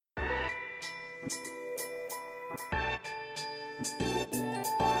What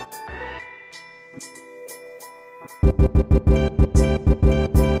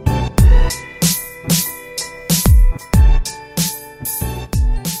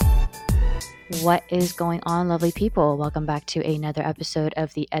is going on, lovely people? Welcome back to another episode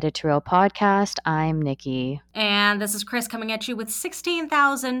of the Editorial Podcast. I'm Nikki. And this is Chris coming at you with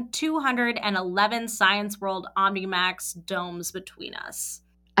 16,211 Science World OmniMax domes between us.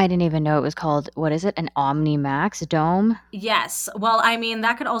 I didn't even know it was called, what is it, an OmniMax dome? Yes. Well, I mean,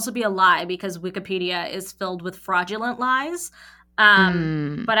 that could also be a lie because Wikipedia is filled with fraudulent lies. But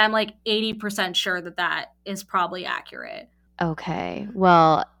I'm like 80% sure that is probably accurate. Okay.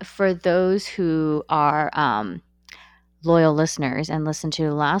 Well, for those who are loyal listeners and listened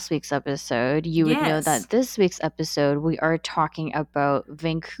to last week's episode, you would know that this week's episode, we are talking about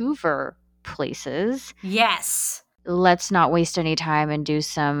Vancouver places. Yes. Let's not waste any time and do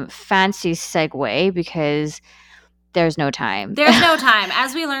some fancy segue because there's no time. There's no time.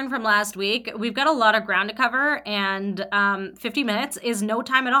 As we learned from last week, we've got a lot of ground to cover, and 50 minutes is no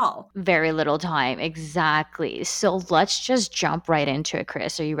time at all. Very little time. Exactly. So let's just jump right into it,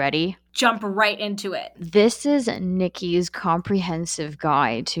 Chris. Are you ready? Jump right into it. This is Nikki's comprehensive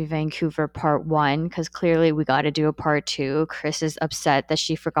guide to Vancouver part 1, because clearly we got to do a part 2. Chris is upset that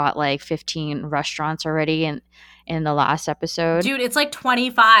she forgot like 15 restaurants already in the last episode. Dude, it's like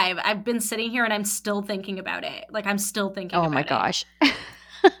 25. I've been sitting here and I'm still thinking about it. Like, I'm still thinking about it. Oh my gosh.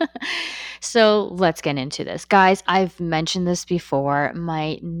 So let's get into this. Guys, I've mentioned this before.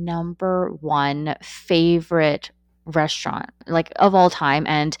 My number one favorite restaurant, like of all time,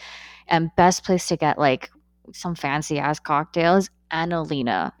 and best place to get like some fancy ass cocktails,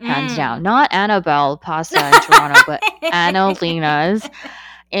 Annalena, hands down. Not Annabelle Pasta in Toronto, but Annalena's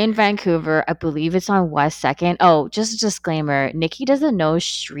in Vancouver. I believe it's on West 2nd. Oh, just a disclaimer, Nikki doesn't know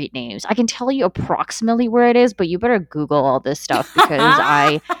street names. I can tell you approximately where it is, but you better Google all this stuff because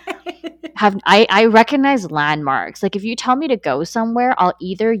I recognize landmarks. Like if you tell me to go somewhere, I'll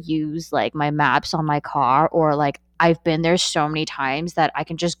either use like my maps on my car or like I've been there so many times that I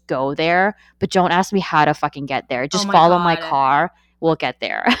can just go there, but don't ask me how to fucking get there. Just follow my car. We'll get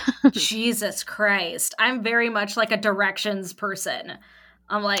there. Jesus Christ. I'm very much like a directions person.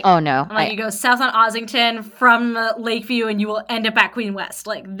 I'm like, oh no. You go south on Ossington from Lakeview and you will end up at Queen West.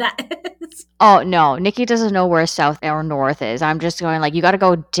 Like that is... Oh no, Nikki doesn't know where south or north is. I'm just going like, you got to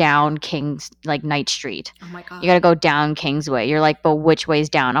go down Knight Street. Oh my God. You got to go down Kingsway. You're like, but which way's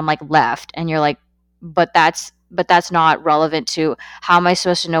down? I'm like, left. And you're like, but that's not relevant to how am I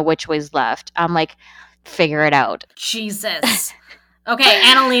supposed to know which way's left? I'm like, figure it out. Jesus. Okay,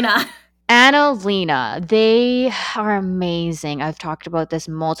 Annalena. Annalena, they are amazing. I've talked about this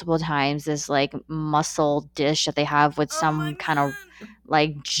multiple times. This like mussel dish that they have with some kind of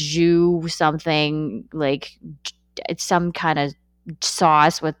like jus something, like it's some kind of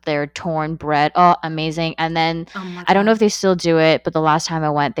sauce with their torn bread. Oh, amazing. And then I don't know if they still do it, but the last time I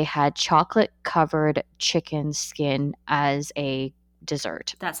went, they had chocolate covered chicken skin as a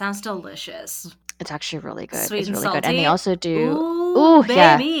dessert. That sounds delicious. It's actually really good. Sweet it's and really salty. good. And they also do Ooh, baby.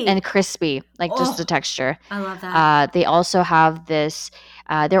 yeah, and crispy, like just the texture. I love that. They also have this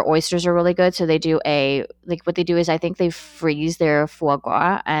their oysters are really good. So they do what they do is I think they freeze their foie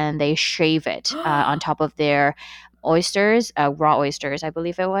gras and they shave it on top of their oysters, raw oysters, I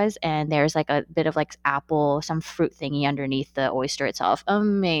believe it was, and there's like a bit of like apple, some fruit thingy underneath the oyster itself.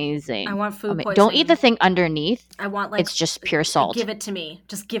 Amazing. I want food poisoning. Don't eat the thing underneath. I want like it's just pure salt. Give it to me.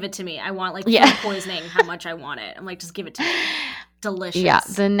 Just give it to me. I want like food poisoning. How much I want it. I'm like, just give it to me. Delicious. Yeah.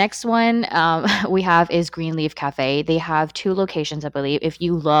 The next one we have is Greenleaf Cafe. They have 2 locations, I believe. If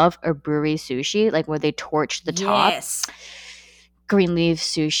you love a brewery sushi, like where they torch the top, Greenleaf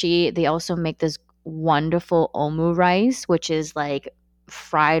Sushi. They also make this wonderful omu rice, which is like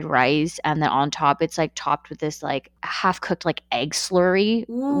fried rice, and then on top it's like topped with this like half cooked like egg slurry.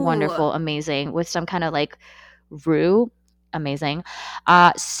 Ooh. Wonderful, amazing, with some kind of like roux. Amazing.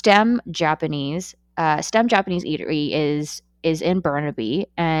 Stem Japanese Eatery is in Burnaby,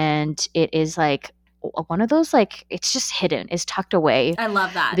 and it is like one of those like it's just hidden, it's tucked away. I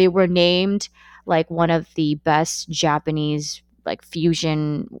love that. They were named like one of the best Japanese like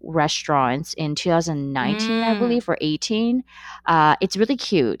fusion restaurants in 2019, I believe, or 18. It's really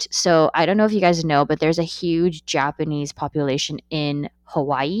cute. So I don't know if you guys know, but there's a huge Japanese population in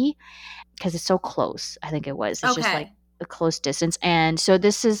Hawaii because it's so close. I think it was. It's just like a close distance. And so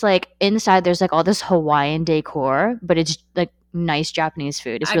this is like inside there's like all this Hawaiian decor, but it's like nice Japanese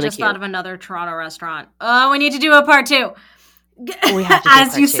food. It's really cute. I just thought of another Toronto restaurant. Oh, we need to do a part 2. We have to do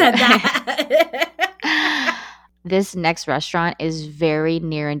as you said that. This next restaurant is very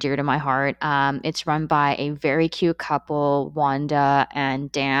near and dear to my heart. It's run by a very cute couple, Wanda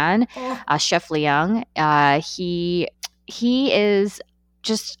and Dan, Oh, Chef Liang. He is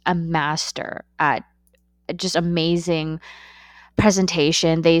just a master at just amazing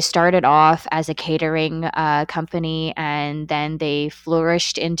presentation. They started off as a catering company, and then they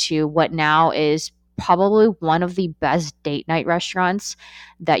flourished into what now is probably one of the best date night restaurants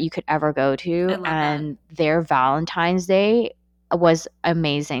that you could ever go I to. love that. And their Valentine's Day was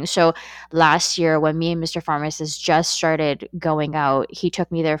amazing. So last year, when me and Mr. Pharmacist just started going out, he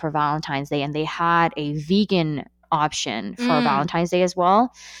took me there for Valentine's Day, and they had a vegan option for Mm, Valentine's Day as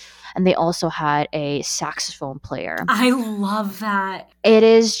well. And they also had a saxophone player. I love that. It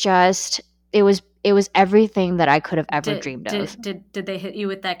is just it was everything that I could have ever Did dreamed of. did did did they hit you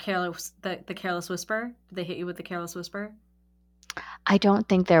with that careless the careless whisper? Did they hit you with the careless whisper? I don't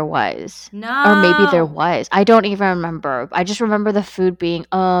think there was. Or maybe there No. was. I don't even remember. I just remember the food being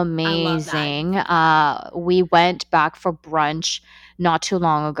I love that. amazing. We went back for brunch not too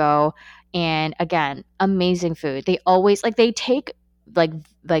long ago, and again, amazing food. They always like they take like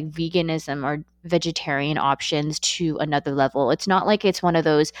like veganism or vegetarian options to another level. It's not like it's one of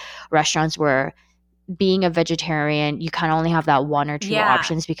those restaurants where being a vegetarian, you kind of only have that one or two Yeah.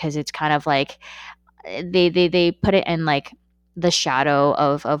 options because it's kind of like they put it in like the shadow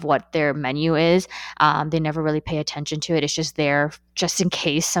of what their menu is. They never really pay attention to it. It's just there just in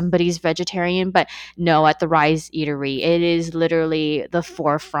case somebody's vegetarian. But no, at the Rise Eatery, it is literally the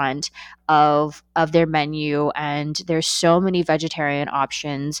forefront of their menu, and there's so many vegetarian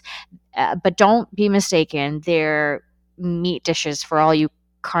options. But don't be mistaken, their meat dishes for all you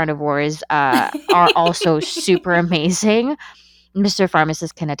carnivores are also super amazing. Mr.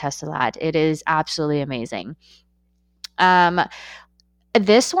 Pharmacist can attest to that. It is absolutely amazing. Um,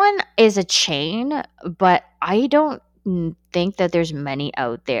 this one is a chain, but I don't think that there's many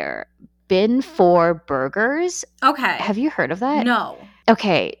out there. Bin for Burgers. Okay. Have you heard of that? No.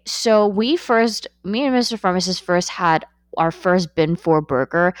 Okay, so me and Mr. Pharmacist first had our first Bin for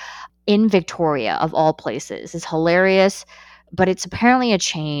Burger in Victoria, of all places. It's hilarious, but it's apparently a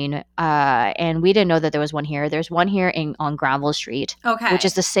chain, and we didn't know that there was one here. There's one here on Granville Street, which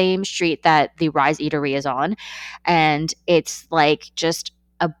is Okay. the same street that the Rise Eatery is on, and it's like just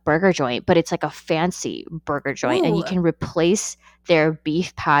a burger joint, but it's like a fancy burger joint, and you Ooh. can replace their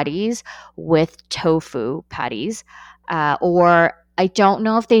beef patties with tofu patties, or I don't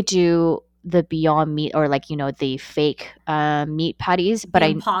know if they do the Beyond Meat or like the fake meat patties, but The I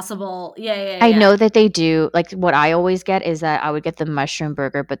impossible. Yeah, yeah, I yeah. know that they do. Like what I always get is that I would get the mushroom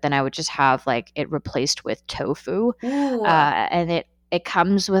burger, but then I would just have like it replaced with tofu, Ooh. and it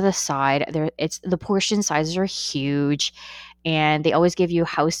comes with a side. It's the portion sizes are huge, and they always give you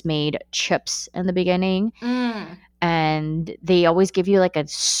house made chips in the beginning, Mm. and they always give you like a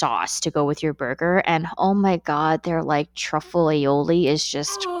sauce to go with your burger. And oh my god, their like truffle aioli is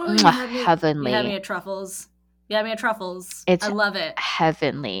just Oh, you had me heavenly. at truffles. You had me at truffles. I It's love it.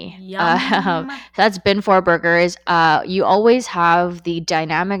 heavenly. Yum. That's been four burgers. You always have the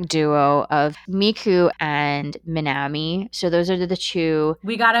dynamic duo of Miku and Minami. So those are the two.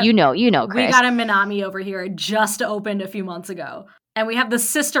 We got a we Chris. got a Minami over here. It just opened a few months ago. And we have the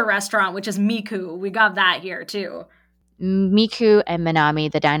sister restaurant, which is Miku. We got that here too. Miku and Minami,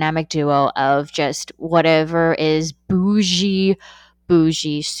 the dynamic duo of just whatever is bougie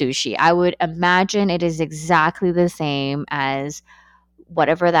sushi. I would imagine it is exactly the same as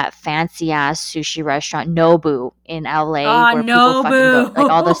whatever that fancy ass sushi restaurant Nobu in LA Ah, where people fucking go,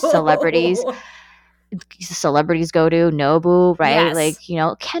 like all the Nobu. celebrities go to Nobu, right? Yes.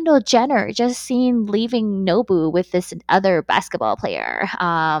 Like, Kendall Jenner just seen leaving Nobu with this other basketball player.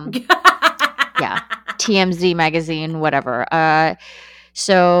 Yeah. TMZ magazine, whatever.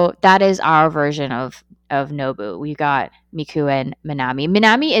 So that is our version of Nobu. We got Miku and Minami.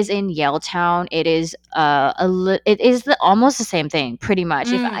 Minami is in Yaletown. It is it is almost the same thing, pretty much.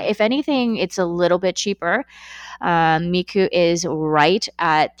 Mm. If anything, it's a little bit cheaper. Miku is right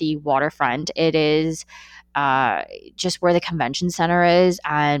at the waterfront. It is just where the convention center is,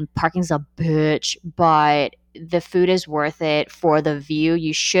 and parking's a bitch, but the food is worth it for the view.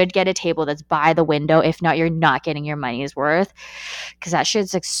 You should get a table that's by the window. If not, you're not getting your money's worth because that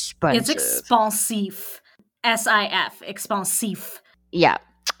shit's It's expensive. expensive. SIF. Expensive. Yeah.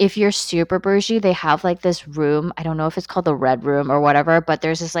 If you're super bougie, they have like this room. I don't know if it's called the red room or whatever, but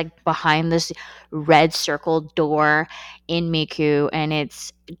there's this like behind this red circle door in Miku, and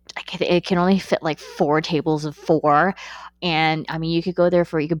it can only fit like four tables of four. And I mean, you could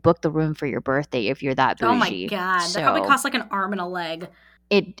book the room for your birthday if you're that Oh my bougie. god. That probably So costs like an arm and a leg.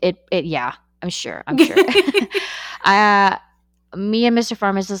 yeah. I'm sure. I'm sure. uh, Me and Mr.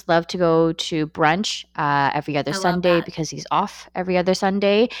 Pharmacist love to go to brunch every other I love Sunday that. because he's off every other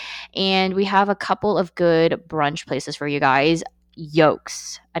Sunday. And we have a couple of good brunch places for you guys.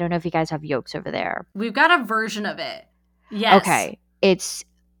 Yolks. I don't know if you guys have yolks over there. We've got a version of it. Yes. Okay. It's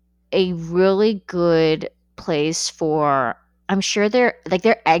a really good place for, I'm sure their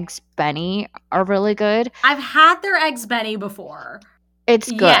eggs Benny are really good. I've had their eggs Benny before. It's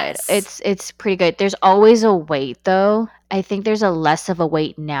good. Yes. It's pretty good. There's always a wait though. I think there's a less of a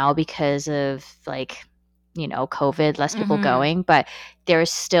wait now because of like, COVID, less people Mm-hmm. going, but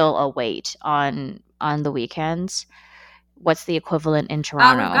there's still a wait on the weekends. What's the equivalent in We've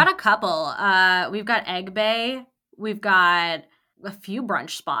Toronto? got a couple. We've got Egg Bay. We've got a few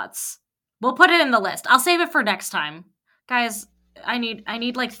brunch spots. We'll put it in the list. I'll save it for next time, guys. I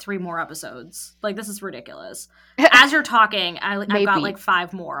need like 3 more episodes. Like this is ridiculous. As you're talking, I've got like Maybe.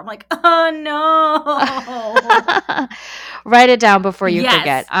 5 more. I'm like, oh no. Write it down before you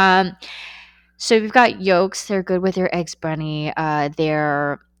forget. Yes. So we've got yolks. They're good with your eggs, bunny.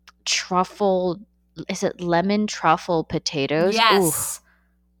 They're truffle. Is it lemon truffle potatoes? Ooh, Yes.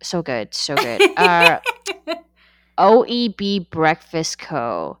 so good, so good. OEB Breakfast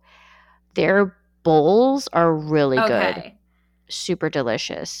Co. Their bowls are really good, Okay. super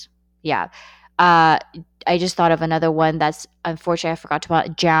delicious. Yeah. Uh, I just thought of another one that's unfortunately I forgot to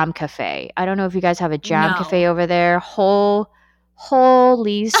about Jam Cafe. I don't know if you guys have a Jam Cafe No. over there. Holy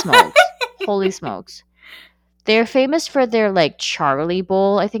smokes. Holy smokes. They're famous for their like Charlie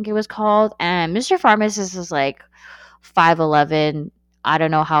Bowl, I think it was called. And Mr. Pharmacist is like 5'11". I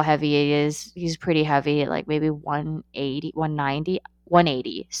don't know how heavy he is. He's pretty heavy, like maybe 180, 190,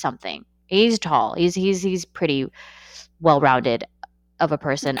 180 something. He's tall. He's pretty well rounded of a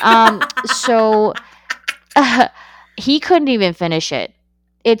person. So he couldn't even finish it.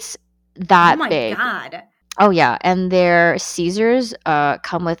 It's Oh that my big. god. Oh yeah, and their Caesars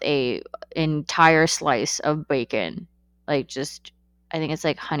come with a entire slice of bacon. Like just I think it's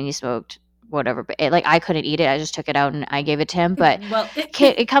like honey smoked whatever. But like I couldn't eat it. I just took it out and I gave it to him, but Well,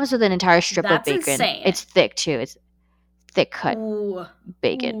 it comes with an entire strip of that's bacon. insane. It's thick too. It's thick cut Ooh.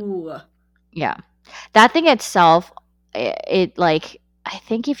 bacon. Ooh. Yeah. That thing itself it like I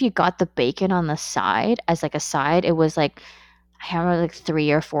think if you got the bacon on the side as like a side, it was like I can't remember like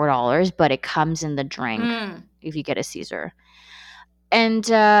 $3 or $4, but it comes in the drink Mm, if you get a Caesar. And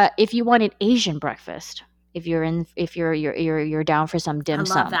if you want an Asian breakfast, if you're down for some I dim love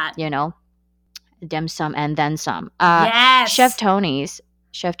sum, that. dim sum and then some. Chef Yes. Tony's,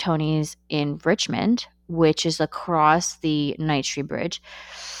 Chef Tony's in Richmond, which is across the Knight Street Bridge.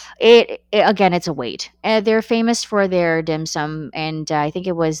 It again, it's a wait. They're famous for their dim sum, and I think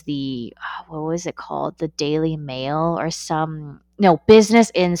it was what was it called? The Daily Mail or some no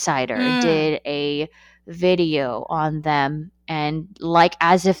Business Insider Mm, did a video on them, and like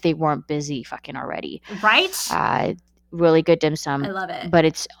as if they weren't busy fucking already. right? Uh, Really good dim I sum, love it. but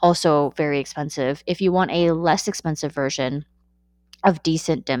it's also very expensive. If you want a less expensive version of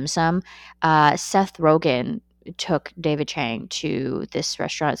decent dim sum, Seth Rogen took David Chang to this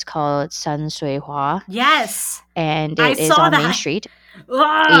restaurant. It's called Sun Sui Hua, Yes. and I it is saw on Main that. Street.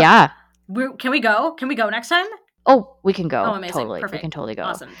 Ugh. Yeah. Can we go? Can we go next time? Oh, we can Oh, go. amazing. Totally. We can Perfect. totally go.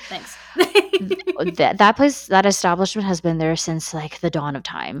 Awesome. Thanks. That place, that establishment has been there since like the dawn of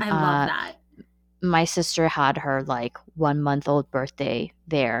time. I love that. My sister had her like 1 month old birthday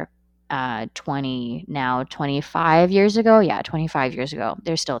there 25 years ago. Yeah, 25 years ago.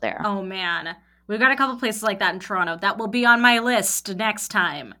 They're still there. Oh man. We've got a couple places like that in Toronto. That will be on my list next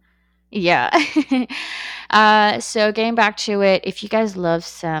time. Yeah. So getting back to it, if you guys love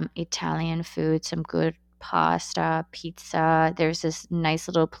some Italian food, some good pasta, pizza, there's this nice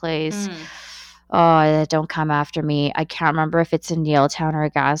little place. Mm, Oh, don't come after me. I can't remember if it's in Yaletown or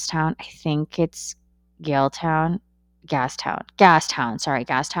Gastown. I think it's Yaletown. Gastown. Sorry,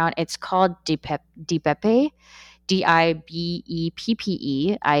 Gastown. It's called Dipepe. Dibeppe.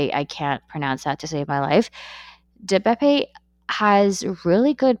 I can't pronounce that to save my life. Dipepe has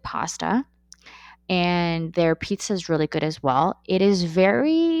really good pasta and their pizza is really good as well. It is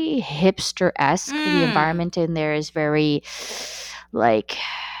very hipster esque. The mm, environment in there is very like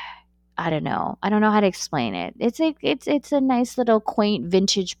I don't know. I don't know how to explain it. It's like it's a nice little quaint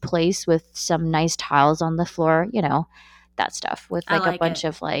vintage place with some nice tiles on the floor, that stuff with I like a like it. bunch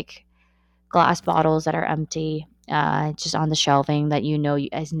of like glass bottles that are empty just on the shelving that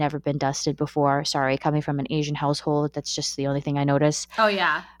has never been dusted before. Sorry, coming from an Asian household, that's just the only thing I notice. Oh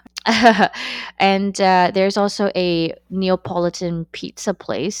yeah. And there's also a Neapolitan pizza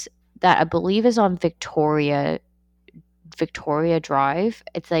place that I believe is on Victoria Victoria Drive.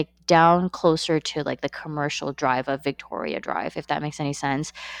 It's like down closer to like the commercial drive of Victoria Drive, if that makes any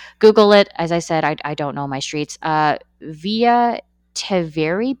sense. Google it. As I said, I don't know my streets. Via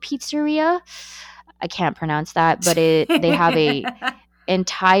Teveri Pizzeria. I can't pronounce that, but they have a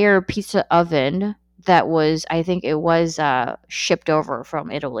entire pizza oven that was, I think it was shipped over from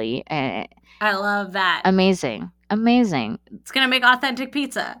Italy. And I love that. amazing. Amazing. It's going to make authentic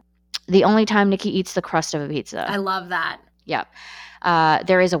pizza. The only time Nikki eats the crust of a pizza. I love that. Yeah.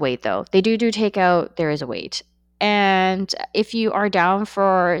 There is a wait though. They do takeout. There is a wait. And if you are down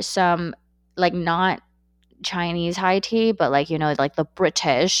for some like not Chinese high tea, but like, you know, like the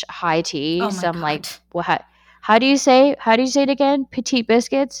British high tea, Oh my some God. like what how do you say it again? Petite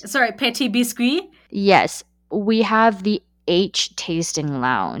biscuits? Sorry, petit biscuit? Yes. We have the H Tasting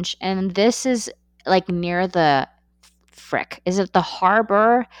Lounge, and this is like near the frick. Is it the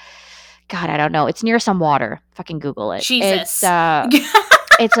harbor? God, I don't know. It's near some water. Fucking Google it. Jesus.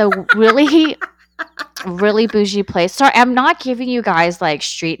 It's a really really bougie place. Sorry, I'm not giving you guys like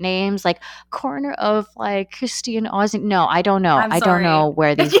street names, like corner of like Christian Austin. No, I don't know. I'm I don't sorry. know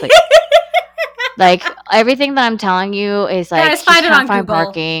where these places. Like everything that I'm telling you is like Guys, you find it can't on find Google.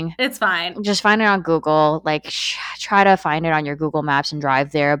 parking. It's fine. Just find it on Google. Like try to find it on your Google Maps and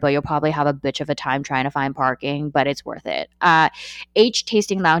drive there, but you'll probably have a bitch of a time trying to find parking, but it's worth it. H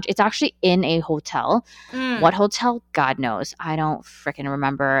Tasting Lounge. It's actually in a hotel. What hotel? God knows. I don't freaking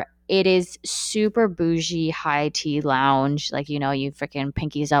remember. It is super bougie, high tea lounge. Like, you know, you freaking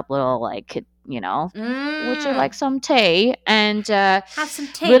pinkies up little, like, you know, would you like some tea? And have some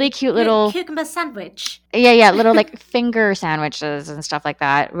tea. Really cute little cucumber sandwich. Yeah, little like finger sandwiches and stuff like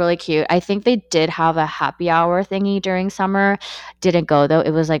that. Really cute. I think they did have a happy hour thingy during summer. Didn't go though.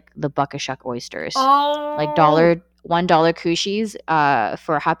 It was like the Buckashuck oysters. Oh, Like $1 coochies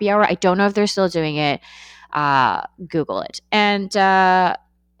for happy hour. I don't know if they're still doing it. Google it. And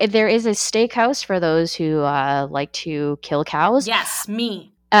there is a steakhouse for those who like to kill cows. Yes,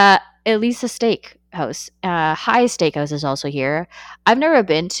 me. Elisa Steakhouse. High Steakhouse is also here. I've never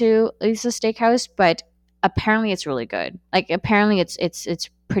been to Elisa Steakhouse, but apparently it's really good. Like apparently it's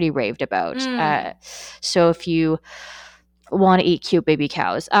pretty raved about. So if you want to eat cute baby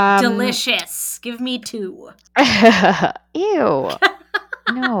cows, delicious. Give me 2. Ew.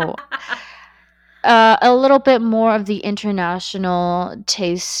 No. A little bit more of the international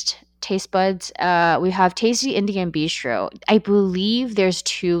taste buds. We have Tasty Indian Bistro. I believe there's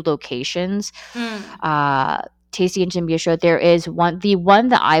 2 locations. Tasty Indian Bistro. There is the one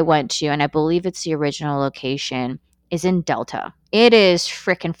that I went to, and I believe it's the original location, is in Delta. It is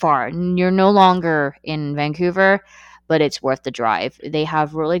freaking far. You're no longer in Vancouver, but it's worth the drive. They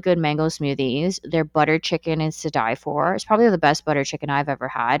have really good mango smoothies. Their butter chicken is to die for. It's probably the best butter chicken I've ever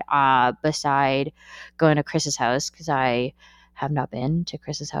had, beside going to Chris's house, because I have not been to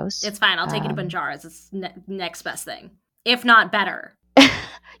Chris's house. It's fine. I'll take you to Banjara's. It's next best thing. If not better.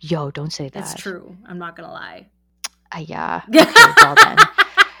 Yo, don't say that. It's true. I'm not going to lie. Yeah. Okay, well then.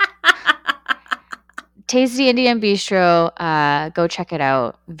 Tasty Indian Bistro, go check it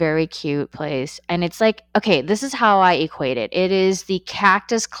out. Very cute place. And it's like, okay, this is how I equate it. It is the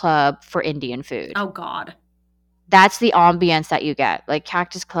Cactus Club for Indian food. Oh, God. That's the ambience that you get. Like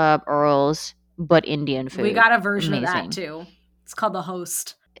Cactus Club, Earl's, but Indian food. We got a version of that, too. It's called The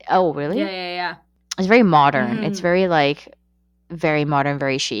Host. Oh, really? Yeah. It's very modern. It's very, like, very modern,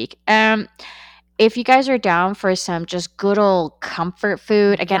 very chic. If you guys are down for some just good old comfort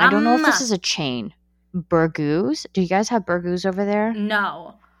food, again, I don't know if this is a chain. Burgoo's? Do you guys have Burgoo's over there?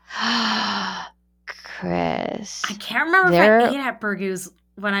 No. Chris. I can't remember if I ate at Burgoo's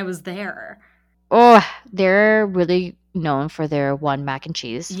when I was there. Oh, they're really known for their one mac and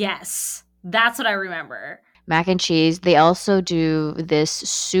cheese. Yes. That's what I remember. Mac and cheese. They also do this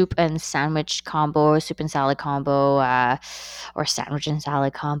soup and sandwich combo, soup and salad combo, or sandwich and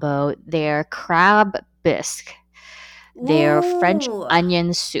salad combo. Their crab bisque. Their French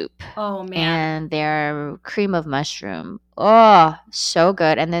onion soup. Oh, man. And their cream of mushroom. Oh, so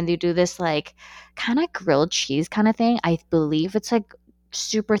good. And then they do this like kind of grilled cheese kind of thing. I believe it's like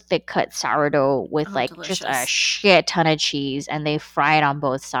super thick cut sourdough with delicious. Just a shit ton of cheese, and they fry it on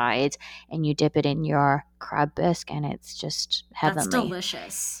both sides, and you dip it in your crab bisque, and it's just heavenly. That's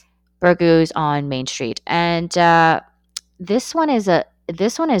delicious. Burgoo's on Main Street. And this one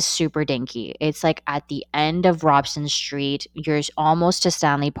is super dinky. It's like at the end of Robson Street. You're almost to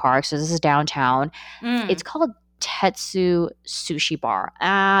Stanley Park. So this is downtown. It's called Tetsu Sushi Bar.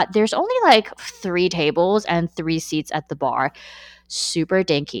 There's only like 3 tables and 3 seats at the bar. super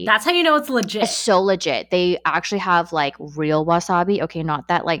dinky. That's how you know it's It's legit. so legit. They actually have like real wasabi. Okay, not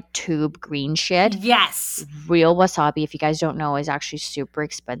that like tube green shit. Yes. Real wasabi, if you guys don't know, is actually super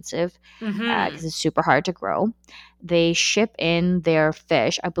expensive Mm-hmm. because it's super hard to grow. They ship in their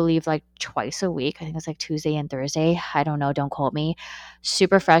fish, I believe, like twice a week. I think it's like Tuesday and Thursday. I don't know. Don't quote me.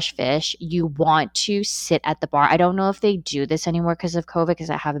 Super fresh fish. You want to sit at the bar. I don't know if they do this anymore because of COVID,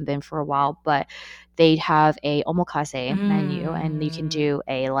 because I haven't been for a while, but they have a omakase menu, and you can Mm. do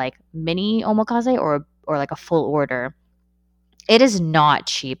a like mini omakase or like a full order. It is not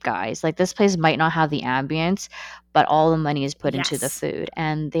cheap, guys. Like this place might not have the ambience, but all the money is put into the Yes. food,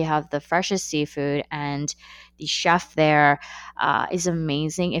 and they have the freshest seafood. And the chef there is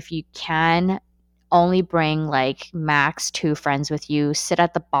amazing. If you can only bring like max two friends with you, sit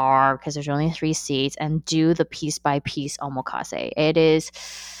at the bar because there's only three seats, and do the piece by piece omakase. It is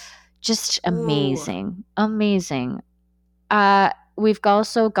just Ooh. amazing, amazing. We've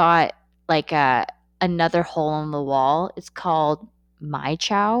also got like another hole in the wall. It's called Mai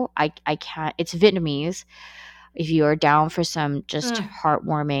Chow. I can't. It's Vietnamese. If you are down for some just Mm.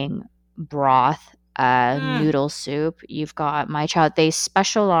 heartwarming broth, Mm. noodle soup, you've got Mai Chow. They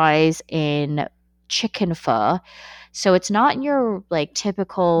specialize in chicken pho, so it's not your like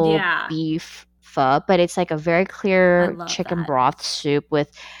typical Yeah. beef pho, but it's like a very I clear love chicken that. broth soup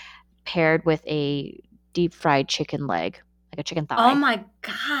with paired with a deep fried chicken leg, like a chicken Oh thigh. my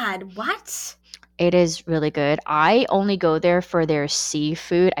god. What? It is really good. I only go there for their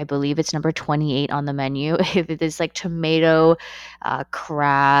seafood. I believe it's number 28 on the menu. It is like tomato,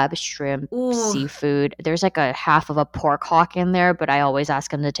 crab, shrimp, Ooh. seafood. There's like a half of a pork hock in there, but I always ask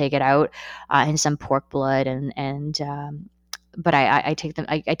them to take it out, and some pork blood and but I take them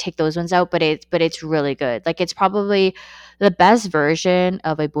I take those ones out, but it's really good. Like it's probably the best version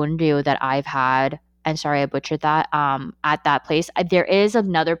of a bunryu that I've had. And sorry I butchered that. At that place, there is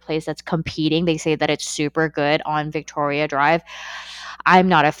another place that's competing. They say that it's super good on Victoria Drive. I'm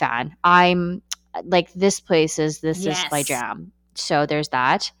not a fan. I'm like this is my Yes. jam. So there's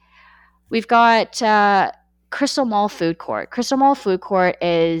that. We've got Crystal Mall Food Court. Crystal Mall Food Court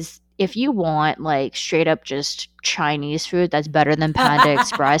is if you want like straight up just Chinese food that's better than Panda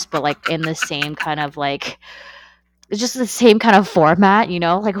Express, but like in the same kind of like it's just the same kind of format,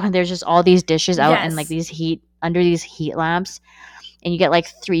 like when there's just all these dishes out and like Yes. these heat under these heat lamps, and you get like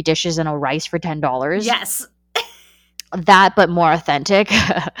three dishes and a rice for $10. Yes. That, but more authentic.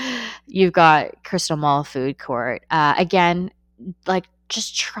 You've got Crystal Mall Food Court. Again, like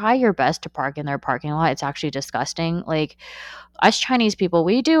just try your best to park in their parking lot. It's actually disgusting. Like us Chinese people,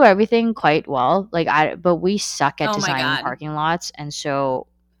 we do everything quite well. But we suck at Oh my designing god. parking lots, and so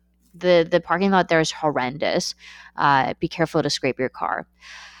the parking lot there is horrendous. Be careful to scrape your car.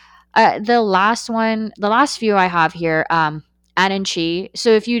 The last few I have here, An and Chi.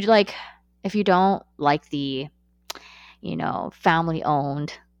 So if you don't like the family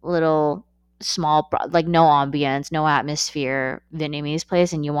owned little like no ambience, no atmosphere Vietnamese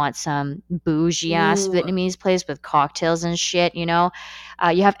place, and you want some bougie ass Ooh. Vietnamese place with cocktails and shit, you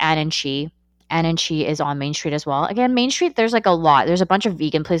have An and Chi. An and Chi is on Main Street as well. Again, Main Street, there's like a lot. There's a bunch of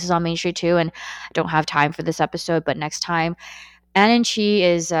vegan places on Main Street too, and I don't have time for this episode, but next time. An and Chi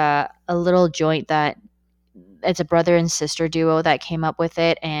is a little joint that it's a brother and sister duo that came up with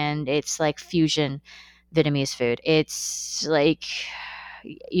it, and it's like fusion Vietnamese food. It's like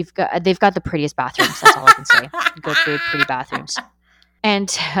they've got the prettiest bathrooms. That's all I can say. Good food, pretty bathrooms. And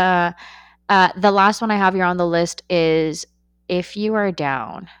the last one I have here on the list is if you are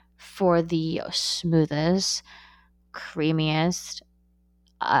down for the smoothest, creamiest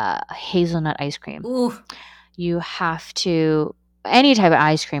hazelnut ice cream, Ooh. you have to any type of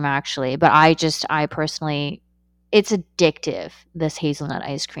ice cream actually, but I personally it's addictive, this hazelnut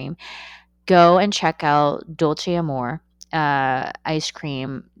ice cream. Go and check out Dolce Amore ice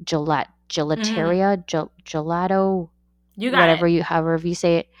cream, Mm-hmm. gelato, You got whatever it. you however you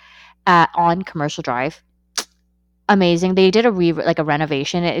say it, on Commercial Drive. Amazing. They did like a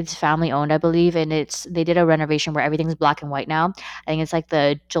renovation. It's family owned, I believe, and they did a renovation where everything's black and white now. I think it's like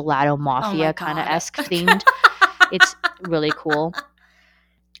the gelato Oh my mafia kind of god. esque themed. It's really cool.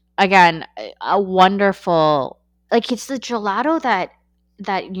 Again, a wonderful, like it's the gelato that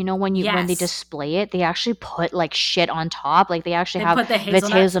when they Yes. display it, they actually put like shit on top. Like they actually They have, put the if it's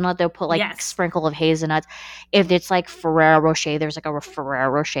hazelnuts. hazelnut, they'll put like Yes. sprinkle of hazelnuts. If it's like Ferrero Rocher, there's like a Ferrero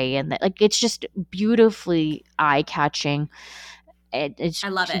Rocher in there. Like it's just beautifully eye catching. It's I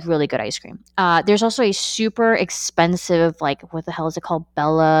love it. really good ice cream. There's also a super expensive, like, what the hell is it called?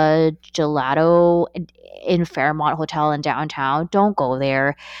 Bella Gelato in Fairmont Hotel in downtown. Don't go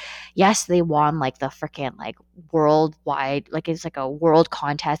there. Yes, they won like the freaking like worldwide, like it's like a world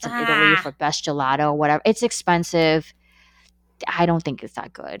contest in Italy Ah, for best gelato, whatever. It's expensive. I don't think it's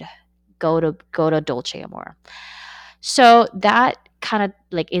that good. Go to Dolce Amore. So that kind of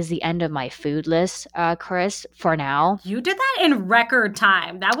like is the end of my food list, Chris, for now. you did that in record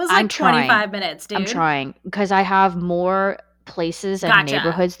time. That was I'm like trying. 25 minutes, I'm dude. trying because I have more places and Gotcha.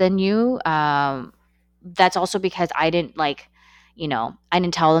 neighborhoods than you. That's also because I didn't like, I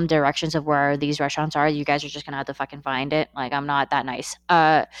didn't tell them directions of where these restaurants are. You guys are just gonna have to fucking find it. Like I'm not that nice.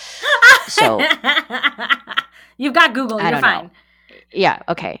 So You've got Google. I You're don't know. fine. Yeah.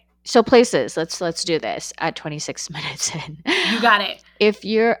 Okay. So places. Let's do this at 26 minutes in. You got it. If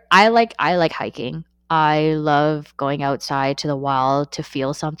you're, I like hiking. I love going outside to the wild to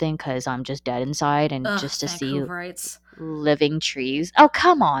feel something because I'm just dead inside and Ugh, just to see Vancouverites. living trees. Oh,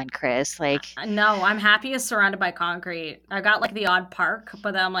 come on, Chris. Like, No, I'm happiest surrounded by concrete. I got like the odd park,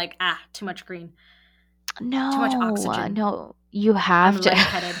 but then I'm like, too much green, too much no, oxygen. no, you I'm have to.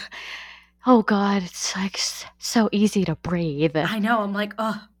 lightheaded. Oh God, it's like so easy to breathe. I know. I'm like,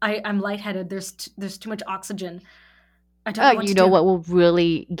 I'm lightheaded. There's too much oxygen. I don't know what You to know do. what will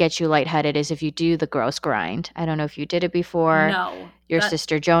really get you lightheaded is if you do the gross grind. I don't know if you did it before. No, Your that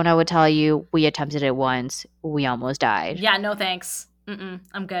sister Jonah would tell you we attempted it once. We almost died. yeah, no thanks.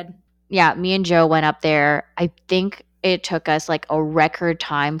 I'm good. Yeah, me and Joe went up there. I think it took us like a record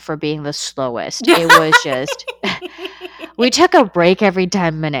time for being the slowest. It was just we took a break every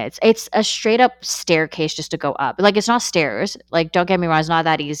 10 minutes. It's a straight up staircase just to go up. Like it's not stairs. Like don't get me wrong, it's not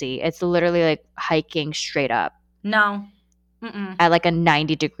that easy. It's literally like hiking straight up No. Mm-mm. at like a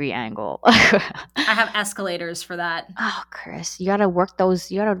 90-degree angle. I have escalators for that. Oh, Chris, you gotta work those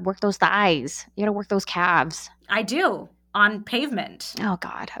thighs. You gotta work those calves. I do on pavement. Oh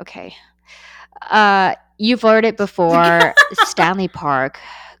God, okay. You've heard it before. Stanley Park.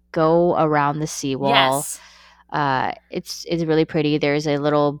 Go around the seawall. Yes. It's really pretty. There's a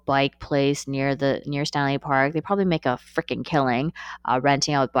little bike place near Stanley Park. They probably make a freaking killing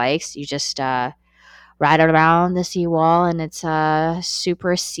renting out bikes. You just ride around the seawall, and it's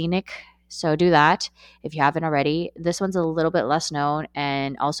super scenic. So do that if you haven't already. This one's a little bit less known,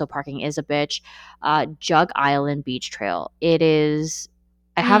 and also parking is a bitch. Jug Island Beach Trail. It is.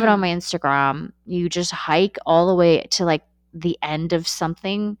 I have it on Mm. my Instagram. You just hike all the way to like the end of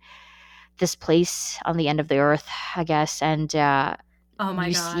something. This place on the end of the earth, I guess, and Oh my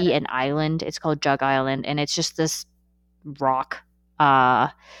you see god. an island. It's called Jug Island, and it's just this rock. Uh,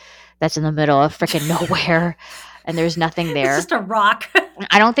 that's in the middle of freaking nowhere and there's nothing It's there. just a rock.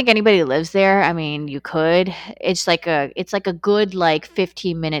 I don't think anybody lives there. I mean, you could. It's like a good like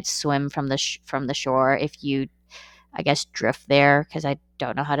 15-minute swim from the shore if you I guess drift there cuz I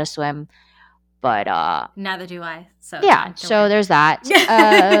don't know how to swim. But Neither do I. So it's yeah, fine. Don't so worry. there's that.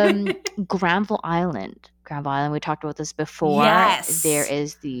 Granville Island. Granville Island, we talked about this before. There Yes.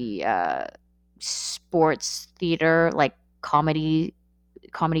 is the sports theater like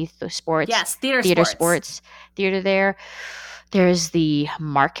sports Yes. Theater theater sports. sports theater there. There's the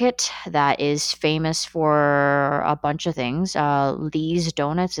market that is famous for a bunch of things. Lee's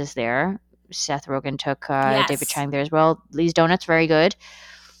Donuts is there. Seth Rogen took David Yes. Chang there as well. Lee's Donuts, very good.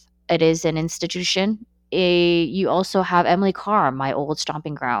 It is an institution. You also have Emily Carr, my old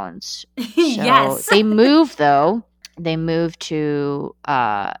stomping grounds. So Yes. they moved though. They moved to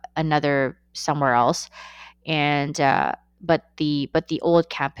another somewhere else, and but the old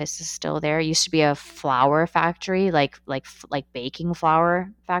campus is still there. It used to be a flour factory, like baking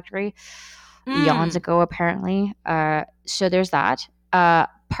flour factory, eons Mm. ago apparently. So there's that.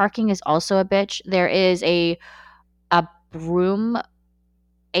 Parking is also a bitch. There is a broom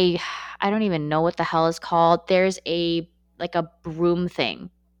a I don't even know what the hell is called. There's a like a broom thing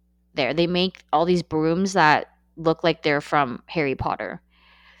there. They make all these brooms that look like they're from Harry Potter.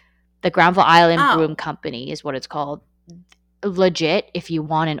 The Granville Island Broom Oh. Company is what it's called. Legit, if you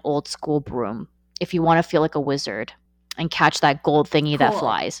want an old school broom, if you want to feel like a wizard and catch that gold thingy that Cool.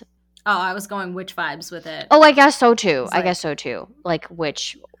 flies. Oh, I was going witch vibes with it. Oh, I guess so too. It's I guess like so too. Like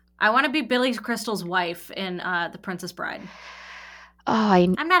which I want to be Billy Crystal's wife in The Princess Bride. oh I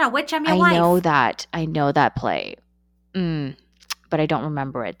I'm not a witch. I'm your I know wife. that. I know that play. But I don't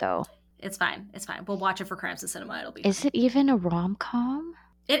remember it though. It's fine. It's fine. We'll watch it for Cramps in Cinema. It'll be Is fine. it even a rom-com?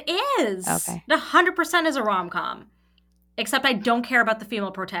 It is. Okay. It 100% is a rom-com. Except I don't care about the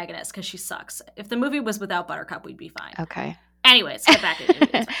female protagonist because she sucks. If the movie was without Buttercup, we'd be fine. Okay. Anyways, get back to it.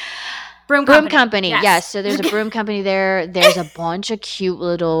 It's fine. Broom Broom Company. Company, yes. Yes. So there's a broom company there. There's a bunch of cute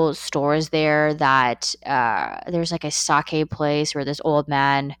little stores there that there's like a sake place where this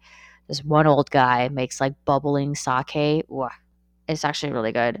one old guy makes like bubbling sake. Ooh, it's actually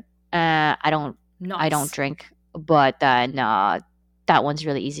really good. I don't Nice. drink, but then that one's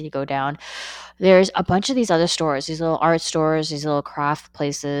really easy to go down. There's a bunch of these other stores, these little art stores, these little craft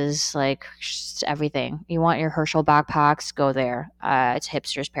places, like just everything. You want your Herschel backpacks? Go there. It's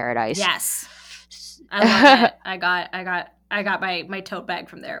hipster's paradise. Yes. I love it. I got my tote bag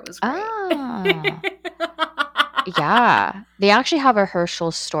from there. It was great. Ah, yeah. They actually have a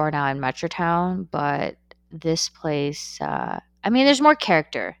Herschel store now in Metrotown, but this place, I mean, there's more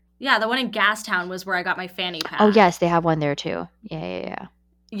character. Yeah, the one in Gastown was where I got my fanny Oh, pack. yes, they have one there too. Yeah, yeah, yeah.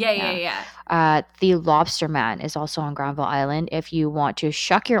 Yeah, yeah, Yeah. yeah. The Lobster Man is also on Granville Island. If you want to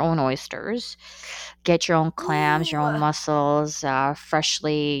shuck your own oysters, get your own clams, your Ooh. own mussels,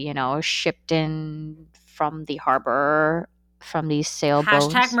 freshly, shipped in from the harbor, from these Hashtag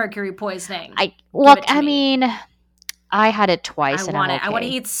sailboats. mercury poisoning. I Give look, it to I me. mean, I had it I twice and I'm want it. I want to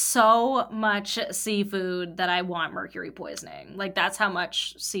okay. eat so much seafood that I want mercury poisoning. Like, that's how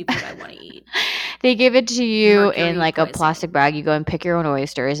much seafood I want to eat. They give it to you in Mercury like a poisoning. plastic bag. You go and pick your own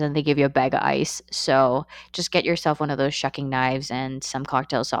oysters and they give you a bag of ice. So just get yourself one of those shucking knives and some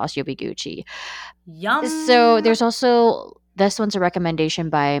cocktail sauce. You'll be Gucci. So Yum. there's also this one's a recommendation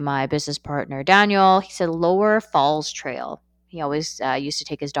by my business partner Daniel. He said Lower Falls Trail. He always used to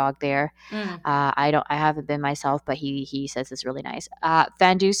take his dog there. Mm. I haven't been myself, but he says it's really nice.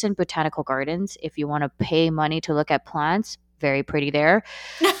 Van Dusen Botanical Gardens. If you want to pay money to look at plants, very pretty there.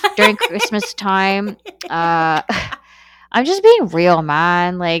 During Christmas time, uh, I'm just being real,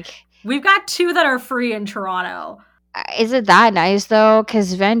 man. Like, We've got 2 that are free in Toronto. is it that nice though?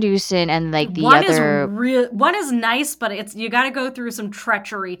 Because Van Dusen and like the One is other. one is nice, but it's you got to go through some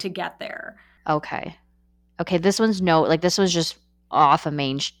treachery to get there. Okay. Okay, this one's no, like this was just off of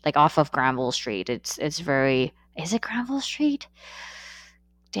like off of Granville Street. It's very. Is it Granville Street?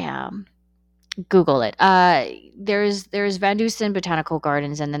 Damn. Google it. There's Van Dusen Botanical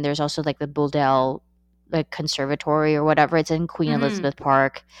Gardens, and then there's also like the Bulldell like conservatory or whatever. It's in Queen Mm-hmm. Elizabeth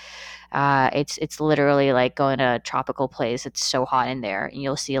Park. It's literally like going to a tropical place. It's so hot in there, and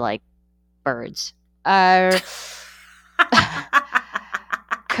you'll see like birds. Uh,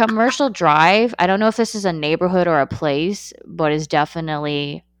 Commercial Drive. I don't know if this is a neighborhood or a place, but it's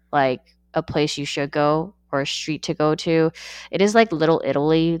definitely like a place you should go or a street to go to. It is like Little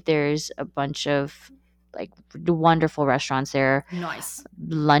Italy. There's a bunch of like wonderful restaurants there. Nice.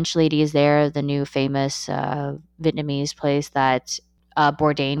 Lunch Lady is there, the new famous Vietnamese place that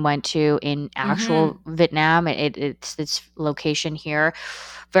Bourdain went to in Mm-hmm. actual Vietnam. It's its location here.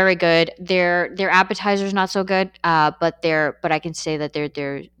 Very good. Their appetizers not so good, but I can say that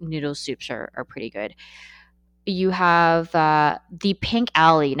their noodle soups are pretty good. You have the Pink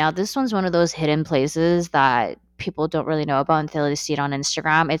Alley. Now this one's one of those hidden places that people don't really know about until they see it on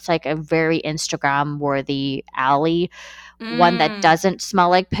Instagram. It's like a very Instagram worthy alley, one that Mm. doesn't smell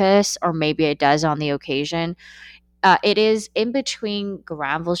like piss, or maybe it does on the occasion. It is in between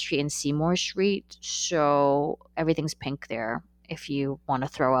Granville Street and Seymour Street, so everything's pink there. If you want to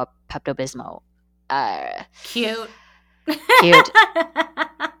throw up Pepto Bismol, Cute. cute.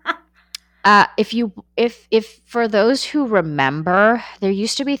 If for those who remember, there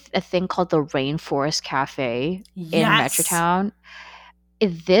used to be a thing called the Rainforest Cafe in Yes. Metrotown.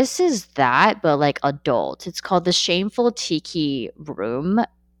 This is that, but like adult. It's called the Shameful Tiki Room,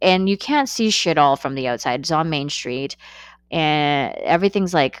 and you can't see shit all from the outside. It's on Main Street, and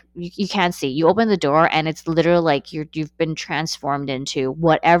everything's like you can't see. You open the door, and it's literally like you've been transformed into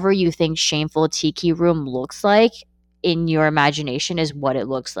whatever you think Shameful Tiki Room looks like in your imagination is what it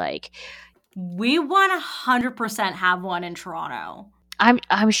looks like. We 100% have one in Toronto.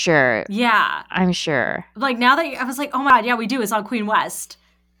 I'm sure. Yeah. I'm sure. Like, now that I was like, oh my God, yeah, we do. It's on Queen West.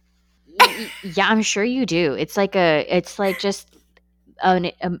 Yeah, I'm sure you do. It's like just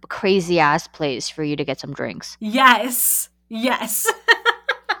a crazy ass place for you to get some drinks. Yes. Yes.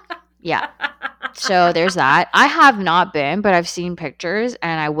 Yeah. So there's that. I have not been, but I've seen pictures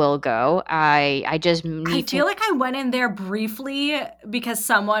and I will go. I just I need to. feel like I went in there briefly because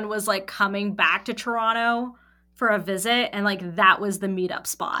someone was like coming back to Toronto for a visit, and like that was the meetup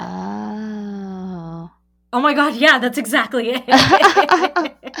spot. Oh. Oh my God, yeah, that's exactly it.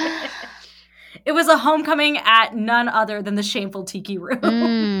 It was a homecoming at none other than the Shameful Tiki Room.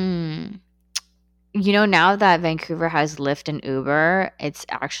 Mm. Now that Vancouver has Lyft and Uber, it's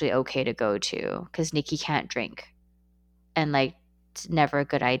actually okay to go to because Nikki can't drink. And like, it's never a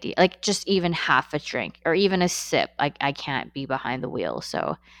good idea. Like, just even half a drink or even a sip, I can't be behind the wheel.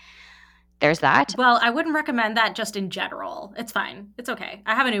 So There's that. Well, I wouldn't recommend that just in general. It's fine. It's okay.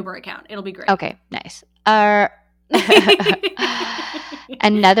 I have an Uber account. It'll be great. Okay, nice.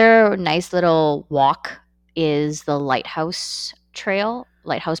 Another nice little walk is the Lighthouse Trail,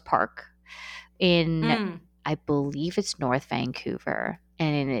 Lighthouse Park in, Mm. I believe it's North Vancouver.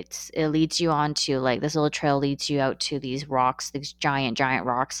 And it leads you on to like this little trail leads you out to these rocks, these giant, giant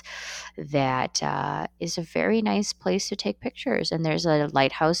rocks that is a very nice place to take pictures. And there's a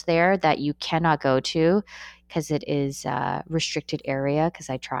lighthouse there that you cannot go to because it is a restricted area because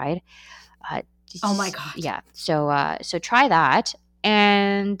I tried. Oh my God. Yeah, so try that.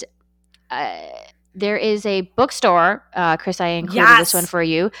 And uh, there is a bookstore, Chris, I included this one Yes. for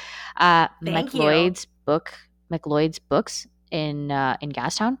you. Thank you. McLeod's Books in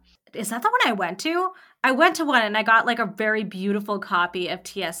Gastown. Is that the one I went to? I went to one and I got like a very beautiful copy of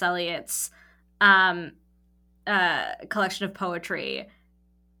T.S. Eliot's um, collection of poetry.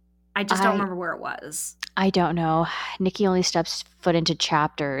 I just don't I remember where it was. I don't know. Nikki only steps foot into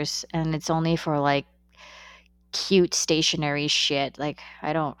chapters, and it's only for like cute stationery shit. Like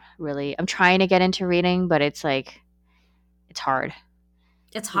I don't really. I'm trying to get into reading, but it's like it's hard.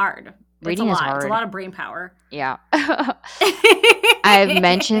 It's hard. It's a Reading is lot. It's a hard. lot of brain power. Yeah. I've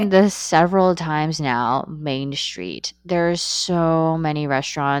mentioned this several times now. Main Street. There's so many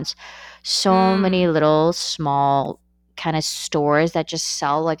restaurants, so many Mm. little small kind of stores that just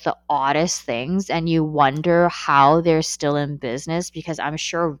sell like the oddest things, and you wonder how they're still in business because I'm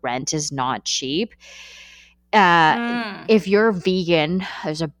sure rent is not cheap. Uh, Mm. if you're vegan,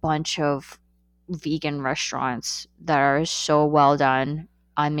 there's a bunch of vegan restaurants that are so well done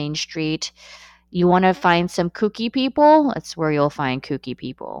on Main Street. You want to find some kooky people? That's where you'll find kooky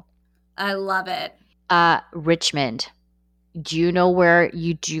people. I love it. Richmond. Do you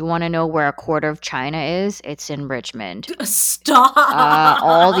want to know where a quarter of China is? It's in Richmond.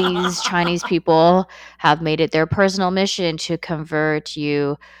 All these Stop. Chinese people have made it their personal mission to convert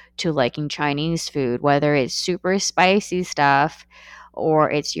you to liking Chinese food, whether it's super spicy stuff or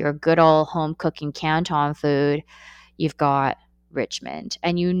it's your good old home cooking Canton food. You've got Richmond.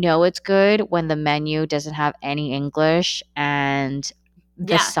 And you know it's good when the menu doesn't have any English and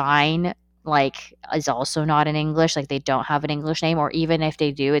the Yeah. sign like is also not in English, like they don't have an English name, or even if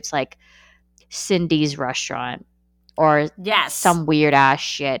they do, it's like Cindy's restaurant or Yes. some weird ass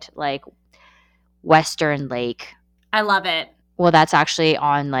shit like Western Lake. I love it. Well, that's actually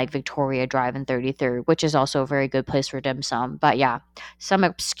on like Victoria Drive and 33rd, which is also a very good place for dim sum. But yeah, some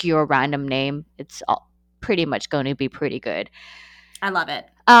obscure random name. It's all pretty much going to be pretty good. I love it.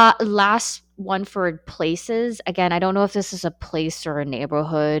 Last one for places. Again, I don't know if this is a place or a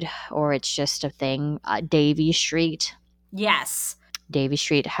neighborhood or it's just a thing. Davy Street. Yes. Davy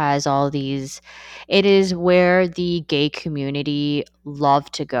Street has all these. It is where the gay community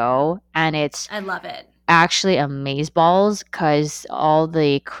love to go, and it's I love it. actually amazeballs because all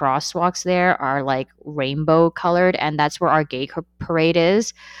the crosswalks there are like rainbow colored, and that's where our gay parade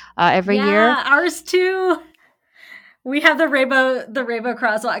is every year. Yeah, ours too. We have the rainbow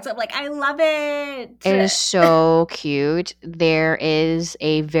crosswalks. I'm like, I love it. It is so cute. There is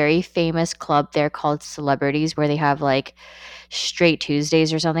a very famous club there called Celebrities where they have like straight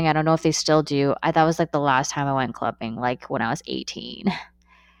Tuesdays or something. I don't know if they still do. That was like the last time I went clubbing, like when I was 18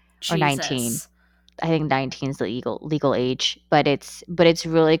 or 19. Jesus. I think 19 is the legal age, but it's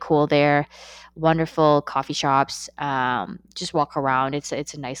really cool there. Wonderful coffee shops. Just walk around. It's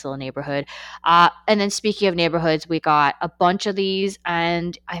a nice little neighborhood. And then speaking of neighborhoods, we got a bunch of these,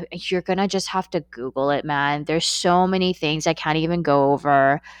 and you're gonna just have to Google it, man. There's so many things I can't even go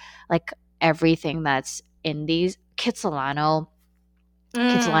over, like everything that's in these. Kitsilano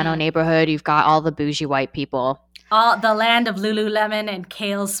Mm. neighborhood. You've got all the bougie white people. All the land of Lululemon and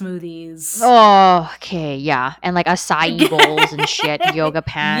kale smoothies. Oh, okay, yeah, and like acai bowls and shit, yoga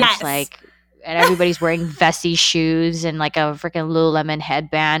pants, Yes. like, and everybody's wearing vesty shoes and like a freaking Lululemon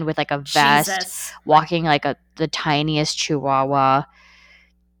headband with like a vest, Jesus. walking like the tiniest chihuahua.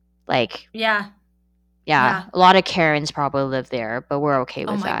 Like, Yeah. yeah, Yeah. a lot of Karens probably live there, but we're okay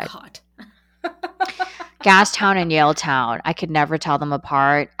Oh with my that. God. Gastown and Yaletown. I could never tell them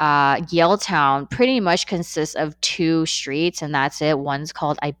apart. Yaletown pretty much consists of two streets, and that's it. One's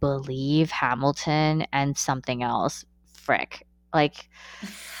called, I believe, Hamilton, and something else. Frick. Like,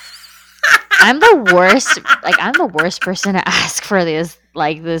 I'm the worst. Like, I'm the worst person to ask for this.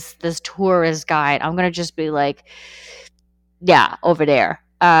 Like this tourist guide. I'm gonna just be like, yeah, over there.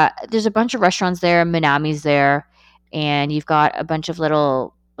 There's a bunch of restaurants there. Minami's there, and you've got a bunch of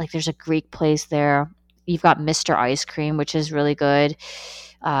little like. There's a Greek place there. You've got Mr. Ice Cream, which is really good.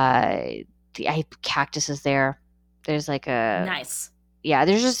 Uh, the Cactus is there. There's like a Nice. Yeah,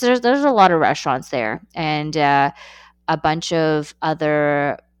 there's a lot of restaurants there, and a bunch of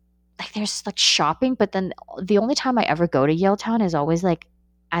other, like, there's like shopping, but then the only time I ever go to Yaletown is always like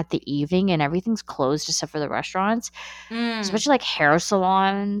at the evening, and everything's closed except for the restaurants. There's a Mm. bunch of like hair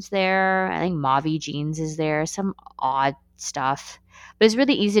salons there. I think Mavi Jeans is there, some odd stuff. But it's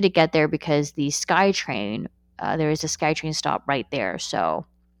really easy to get there because the SkyTrain, there is a SkyTrain stop right there. So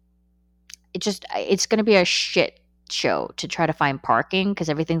it's going to be a shit show to try to find parking because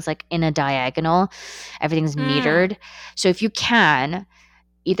everything's like in a diagonal, everything's Mm. metered. So if you can,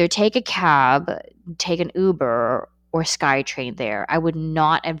 either take a cab, take an Uber, or SkyTrain there. I would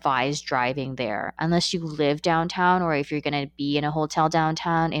not advise driving there unless you live downtown or if you're going to be in a hotel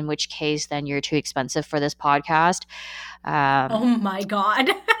downtown, in which case then you're too expensive for this podcast. Oh Um, my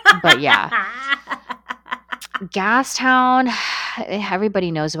god. but yeah, Gastown,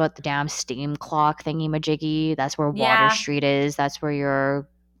 everybody knows about the damn steam clock thingy majiggy. That's where Water Yeah. Street is. That's where your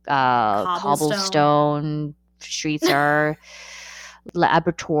Cobblestone. cobblestone streets are.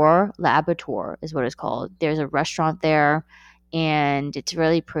 Laboratoire is what it's called. There's a restaurant there, and it's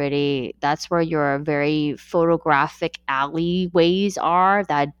really pretty. That's where your very photographic alleyways are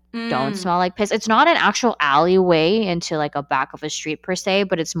that don't Mm. smell like piss. It's not an actual alleyway into like a back of a street per se,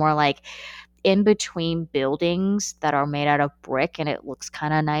 but it's more like in between buildings that are made out of brick, and it looks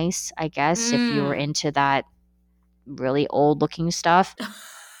kind of nice, I guess, if you were Mm. into that really old looking stuff.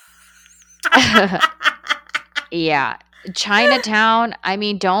 Yeah. Chinatown, I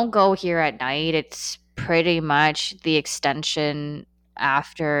mean, don't go here at night. It's pretty much the extension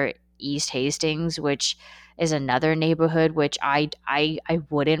after East Hastings, which is another neighborhood which I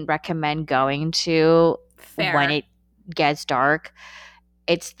wouldn't recommend going to when Fair. it gets dark.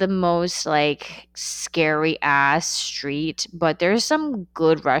 It's the most like scary ass street, but there's some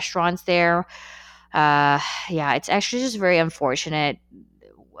good restaurants there. Uh yeah, it's actually just very unfortunate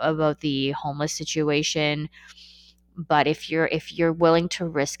about the homeless situation, but if you're willing to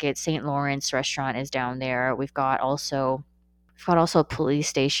risk it, St. Lawrence restaurant is down there. We've got also a police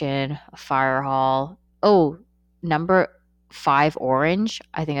station, a fire hall. Oh, number 5 Orange,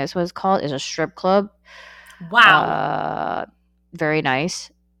 I think that's what it's called, is a strip club. Wow. Uh Very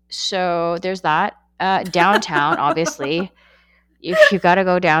nice. So there's that. Downtown, obviously. If you got to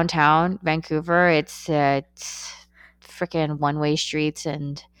go downtown Vancouver, it's freaking one-way streets,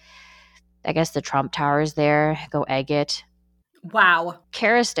 and I guess the Trump Tower's there. Go egg it. Wow.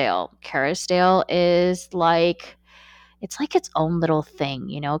 Carousdale is like, it's like its own little thing,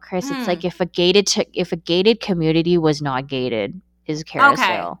 Chris. It's like Mm. if a gated community was not gated, is Okay.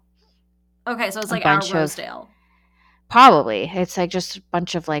 Carousdale. Okay, so it's A like our bunch of Rosedale. Probably it's like just a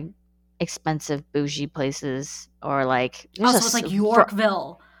bunch of like expensive bougie places, or like Oh, there's a so it's like for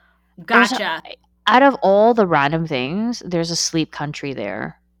Yorkville. there's a, Gotcha. out of all the random things, there's a sleep country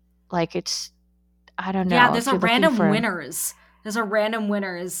there. Like, it's, I don't Yeah, know there's if a you're looking random for winners. There's a random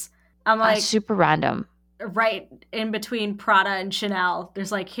winners. I'm like, super random. right in between Prada and Chanel.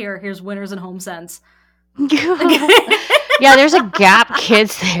 There's like, here's winners and home sense. Yeah, there's a Gap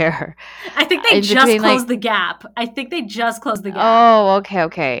Kids there. I think they In just between, like, closed the gap. I think they just closed the gap. oh,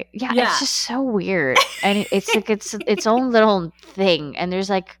 okay. Yeah, it's Yeah. just so weird. And it's like it's its own little thing. And there's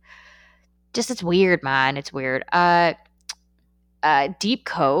like, just, it's weird, man. It's weird. Deep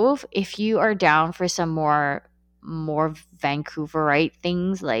Cove, if you are down for some more Vancouverite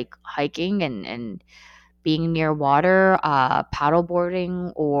things like hiking and being near water,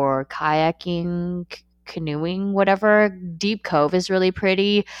 paddleboarding or kayaking, canoeing, whatever. Deep Cove is really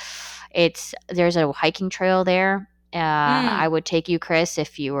pretty. There's a hiking trail there. I Mm. would take you, Chris,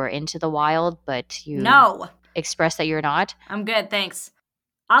 if you were into the wild, but you No, express that you're not. I'm good. Thanks.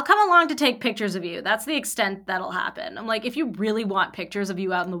 I'll come along to take pictures of you. That's the extent that'll happen. I'm like, if you really want pictures of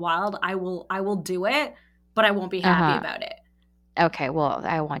you out in the wild, I will do it, but I won't be Uh happy huh. about it. Okay, well,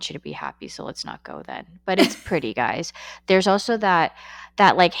 I want you to be happy, so let's not go then. But it's pretty, guys. There's also that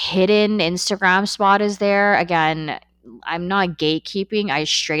like hidden Instagram spot is there. Again, I'm not gatekeeping. I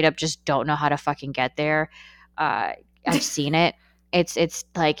straight up just don't know how to fucking get there. Uh, I've seen it. It's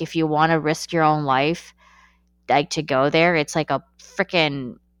like, if you want to risk your own life, like, to go there, it's like a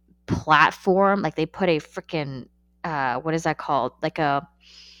freaking platform. Like, they put a freaking what is that called? Like a,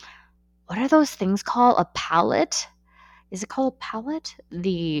 what are those things called? A pallet? Is it called a pallet?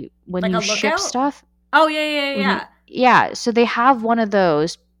 The When Like you a ship lookout? stuff, Oh yeah. when you Yeah. yeah, so they have one of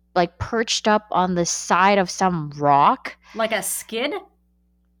those like perched up on the side of some rock. Like a skid?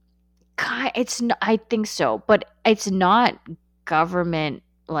 It's not, I think so, but it's not government,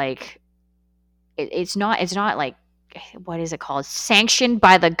 like, it's not like, what is it called? Sanctioned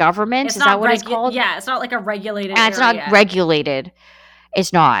by the government? It's Is that not what it's called? yeah, it's not like a regulated And it's not area. regulated.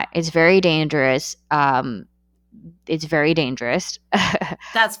 It's not. It's very dangerous. It's very dangerous.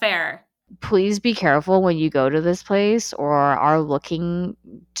 That's fair. Please be careful when you go to this place or are looking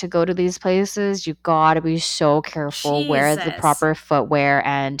to go to these places. You gotta be so careful. Wear the Jesus. proper footwear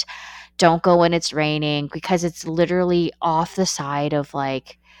and don't go when it's raining because it's literally off the side of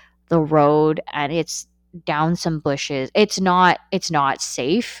like the road and it's down some bushes. It's not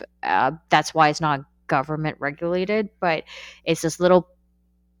safe. That's why it's not government regulated, but it's this little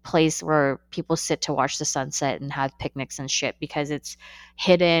place where people sit to watch the sunset and have picnics and shit because it's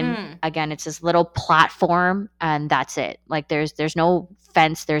hidden. Mm. Again, it's this little platform and that's it. Like there's no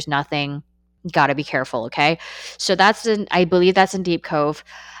fence, there's nothing. Got to be careful, okay? So that's in, I believe that's in Deep Cove.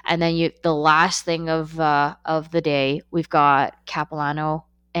 And then you the last thing of the day, we've got Capilano,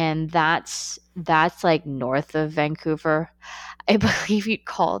 and that's like north of Vancouver. I believe you'd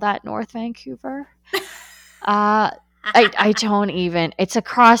call that North Vancouver. Uh I don't even, it's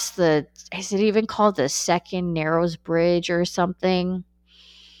across the, is it even called the Second Narrows Bridge or something?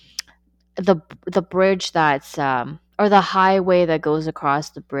 The bridge that's or the highway that goes across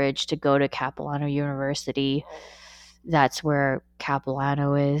the bridge to go to Capilano University. That's where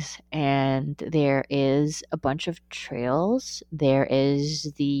Capilano is, and there is a bunch of trails. There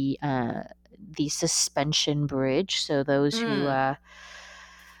is the suspension bridge, so those who Mm.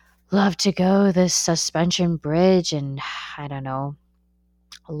 love to go this suspension bridge and I don't know,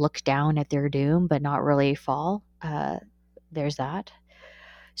 look down at their doom but not really fall. There's that.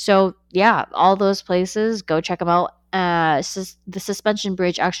 So yeah, all those places, go check them out. The suspension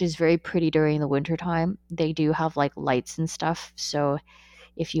bridge actually is very pretty during the winter time. They do have like lights and stuff. So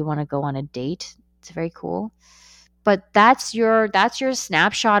if you want to go on a date, it's very cool. But that's your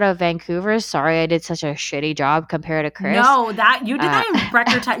snapshot of Vancouver. Sorry, I did such a shitty job compared to Chris. No, that you did Uh, that in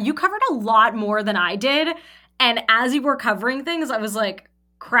record time. You covered a lot more than I did. And as you were covering things, I was like,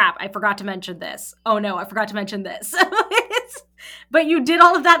 crap, I forgot to mention this. Oh no, I forgot to mention this. But you did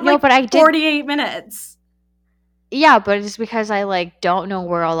all of that in no, like but I did. 48 minutes. Yeah, but it's because I like don't know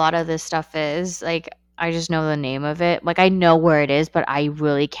where a lot of this stuff is. Like I just know the name of it. Like I know where it is, but I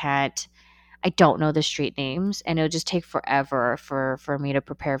really can't, I don't know the street names and it'll just take forever for me to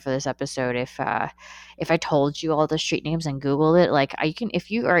prepare for this episode if I told you all the street names and Google it. Like I can, if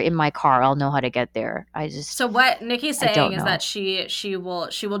you are in my car, I'll know how to get there. So what Nikki's I saying don't is that know.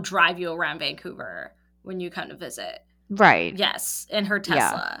 she will drive you around Vancouver when you come to visit. Right. Yes, in her Yeah.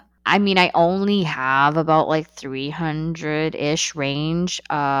 Tesla. I mean, I only have about like 300-ish range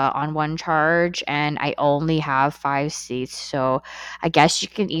on one charge, and I only have 5 seats. So I guess you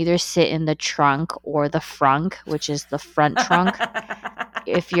can either sit in the trunk or the frunk, which is the front trunk,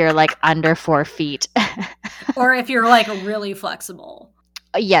 if you're like under 4 feet. Or if you're like really flexible.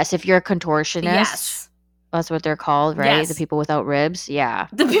 Yes, if you're a contortionist, Yes. that's what they're called, right? The Yes. people without ribs. Yeah.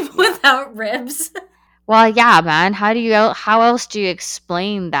 The people Yeah. without ribs. Well, yeah, man. How else do you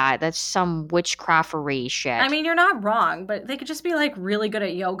explain that? That's some witchcraftery I shit. mean, you're not wrong, but they could just be like really good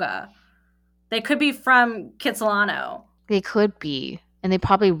at yoga. They could be from Kitsilano, They could be. And they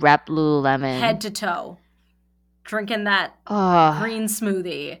probably rep head Lululemon. to toe, drinking that Oh, green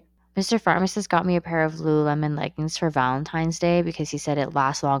smoothie. Mr. Pharmacist got me a pair of Lululemon leggings for Valentine's Day because he said it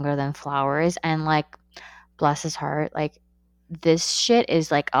lasts longer than flowers. And like, bless his heart, like this shit is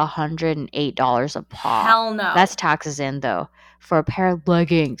like $108 a pop. Hell That's no. taxes in though for a pair of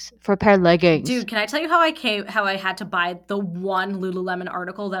leggings. For a pair of leggings. Dude, can I tell you how I had to buy the one Lululemon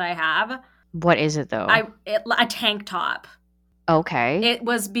article that I have? What is it though? A tank top. Okay. It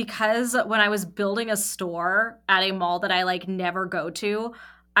was because when I was building a store at a mall that I like never go to,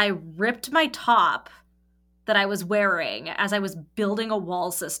 I ripped my top that I was wearing as I was building a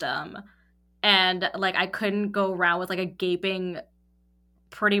wall system, and like I couldn't go around with like a gaping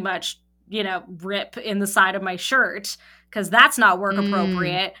pretty much, rip in the side of my shirt because that's not work Mm,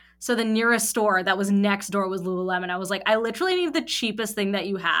 appropriate. So the nearest store that was next door was Lululemon. I was like, I literally need the cheapest thing that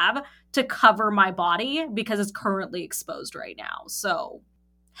you have to cover my body because it's currently exposed right now. So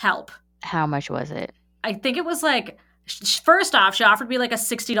help. how much was it? I think it was like, first off, she offered me like a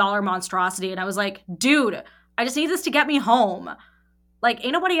 $60 monstrosity. And I was like, dude, I just need this to get me home. Like,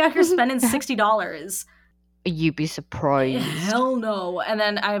 ain't nobody out here spending $60. You'd be surprised. Hell no. And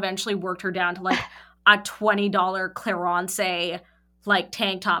then I eventually worked her down to like a $20 clearance like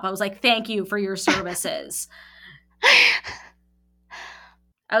tank top. I was like, thank you for your services.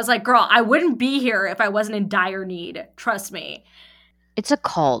 I was like, girl, I wouldn't be here if I wasn't in dire need. Trust me. It's a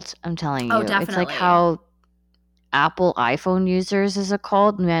cult, I'm telling Oh, you. It's like definitely. how Apple iPhone users is a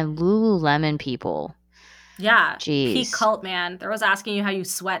cult. Man, Lululemon people. Yeah. Peak Jeez. cult, man. There was asking you how you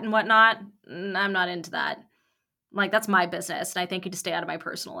sweat and whatnot. I'm not into that. Like, that's my business, and I think you to stay out of my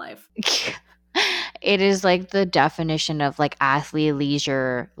personal life. It is like the definition of like athlete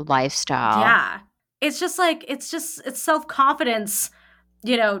leisure lifestyle. Yeah. It's just like, it's self-confidence,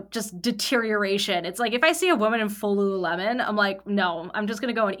 just deterioration. It's like, if I see a woman in full Lululemon, I'm like, no, I'm just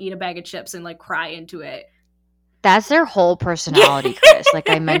going to go and eat a bag of chips and like cry into it. That's their whole personality, Chris. Like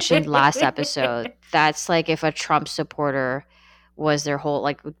I mentioned last episode, that's like if a Trump supporter was their whole,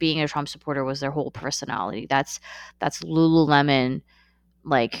 like being a Trump supporter was their whole personality. That's Lululemon,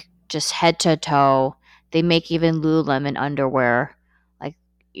 like just head to toe. They make even Lululemon underwear, like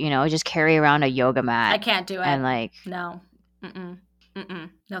just carry around a yoga mat. I can't do it. And like, no,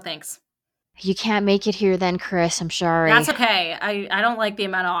 no thanks. You can't make it here, then, Chris. I'm sorry. That's okay. I don't like the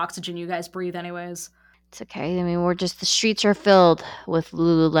amount of oxygen you guys breathe, anyways. It's okay. I mean, the streets are filled with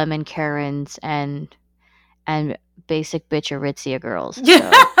Lululemon Karens and basic bitch Aritzia girls. So.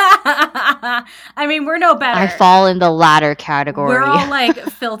 I mean, we're no better. I fall in the latter category. We're all like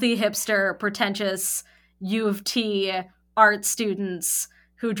filthy hipster, pretentious U of T art students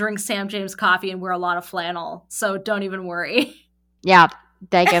who drink Sam James coffee and wear a lot of flannel. So don't even worry. Yeah.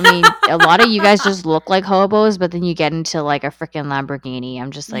 Like, I mean, a lot of you guys just look like hobos, but then you get into like a freaking Lamborghini.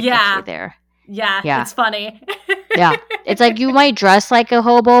 I'm just like, okay, there. Yeah, it's funny. Yeah. It's like you might dress like a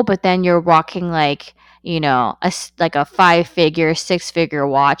hobo, but then you're walking like, a 5-figure, 6-figure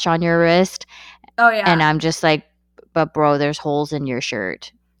watch on your wrist. Oh, yeah. And I'm just like, but bro, there's holes in your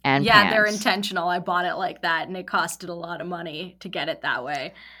shirt and pants. They're intentional. I bought it like that, and it costed a lot of money to get it that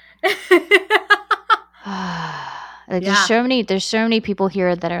way. Like, there's so many people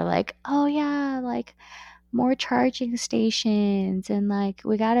here that are like, oh yeah, like more charging stations, and like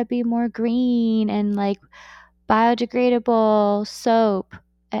we gotta be more green, and like biodegradable soap,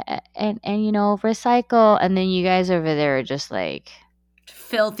 and recycle. And then you guys over there are just like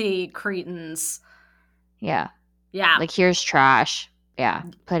filthy cretins. Yeah. Yeah. Like, here's trash. Yeah.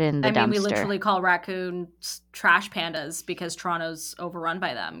 Put in the dumpster. I mean, we literally call raccoons trash pandas because Toronto's overrun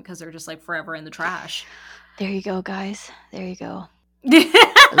by them because they're just like forever in the trash. There you go, guys. There you go.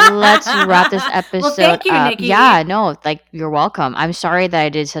 Let's wrap this episode well, thank you, up. Nikki. Yeah, no, like, you're welcome. I'm sorry that I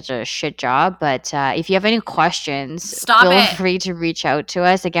did such a shit job, but if you have any questions, feel free to reach out to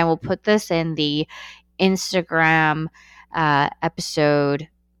us. Again, we'll put this in the Instagram episode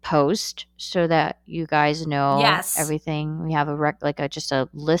post so that you guys know everything. We have just a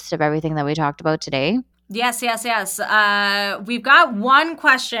list of everything that we talked about today. Yes. We've got one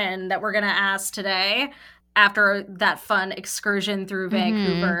question that we're going to ask today after that fun excursion through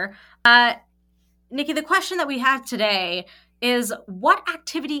Vancouver. Nikki, the question that we have today is, what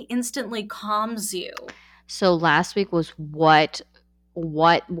activity instantly calms you? So last week was what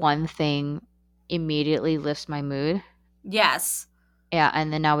one thing immediately lifts my mood? Yes. Yeah,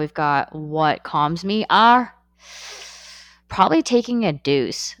 and then now we've got what calms me. Probably taking a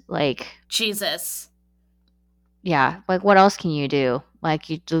deuce. Like, Jesus. Yeah, like, what else can you do?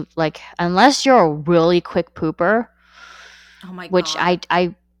 Like, you do, like, unless you're a really quick pooper. Oh my god. Which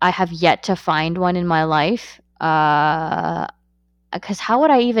I have yet to find one in my life. Because how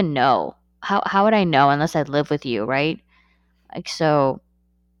would I even know? How would I know unless I live with you, right? Like, so,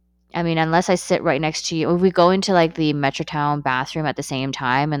 I mean, unless I sit right next to you, if we go into like the Metrotown bathroom at the same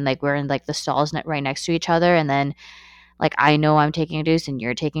time, and like we're in like the stalls right next to each other, and then like I know I'm taking a deuce and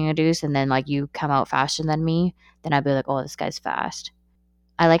you're taking a deuce, and then like you come out faster than me, then I'd be like, oh, this guy's fast.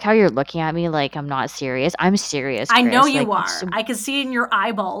 I like how you're looking at me like I'm not serious. I'm serious, Chris. I know you are. I can see it in your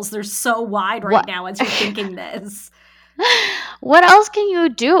eyeballs. They're so wide right now as you're thinking this. What else can you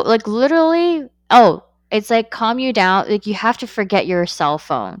do? Like, literally, it's like calm you down. Like, you have to forget your cell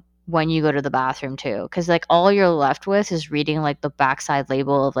phone when you go to the bathroom too, because like all you're left with is reading like the backside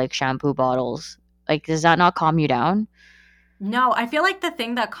label of like shampoo bottles. Like, does that not calm you down? No, I feel like the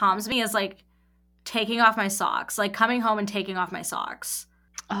thing that calms me is like taking off my socks, like coming home and taking off my socks.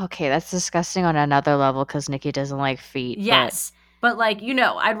 Okay, that's disgusting on another level because Nikki doesn't like feet. Yes, but like,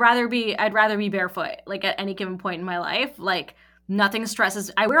 I'd rather be barefoot like at any given point in my life. Like, nothing stresses.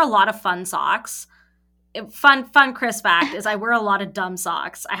 I wear a lot of fun socks. Fun Chris fact is I wear a lot of dumb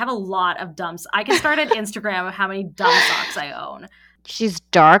socks. I have a lot of dumb. I can start an Instagram of how many dumb socks I own. She's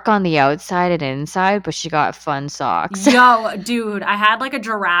dark on the outside and inside, but she got fun socks. Yo, dude, I had like a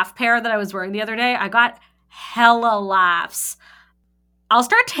giraffe pair that I was wearing the other day. I got hella laughs. I'll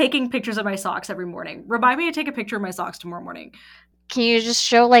start taking pictures of my socks every morning. Remind me to take a picture of my socks tomorrow morning. Can you just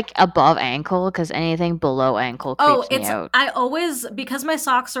show like above ankle? Because anything below ankle creeps me out. I always, because my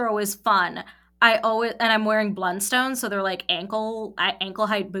socks are always fun, and I'm wearing Blundstones, so they're like ankle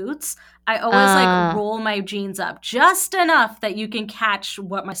height boots. I always like roll my jeans up just enough that you can catch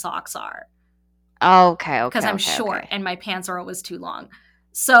what my socks are. Okay, because okay, I'm okay, short okay. and my pants are always too long.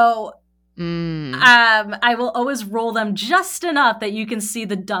 So Mm, I will always roll them just enough that you can see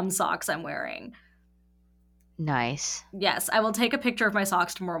the dumb socks I'm wearing. nice. Yes, I will take a picture of my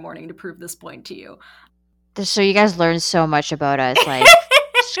socks tomorrow morning to prove this point to you. So you guys learned so much about us. Like,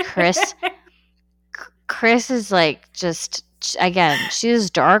 Chris, Chris is like just again. She's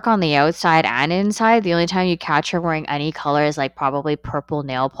dark on the outside and inside. The only time you catch her wearing any color is like probably ppurple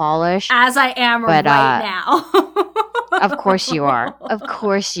nail polish. As I am But right now. of course you are. Of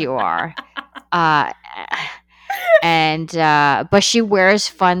course you are. Uh, and but she wears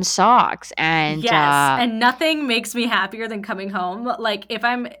fun socks and Yes, and nothing makes me happier than coming home. Like if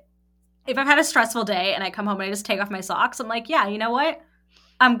I've had a stressful day and I come home and I just take off my socks, I'm like, yeah, you know what?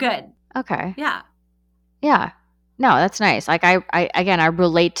 I'm good. okay. Yeah. Yeah. No, that's nice. Like I again I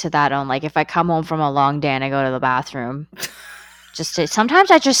relate to that on like if I come home from a long day and I go to the bathroom,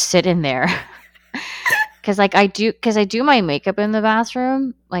 sometimes I just sit in there. Cause I do my makeup in the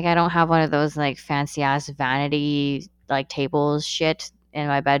bathroom. Like I don't have one of those like fancy ass vanity like tables shit in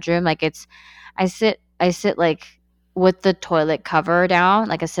my bedroom. Like I sit like with the toilet cover down.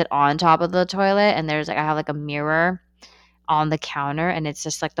 Like I sit on top of the toilet and there's like I have like a mirror on the counter and it's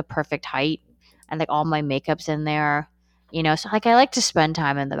just like the perfect height and like all my makeup's in there. So like I like to spend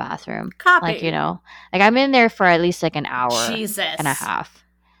time in the bathroom. Like, Copy. like I'm in there for at least like an hour and a Jesus. half.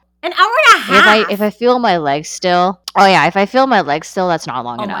 An hour and a Like if I half. feel my legs still, oh yeah, if I feel my legs still, that's not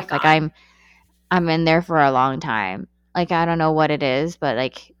long Oh my enough. Like god. I'm in there for a long time. Like I don't know what it is, but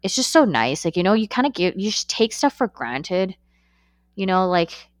like it's just so nice. Like you kind of you just take stuff for granted.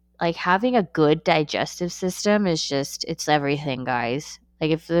 Like having a good digestive system is just it's everything, guys.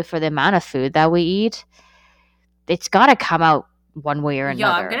 Like if for the amount of food that we eat, it's got to come out one way or Yo,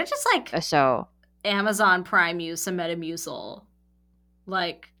 I'm another. gonna just like So, Amazon Prime you some Metamucil.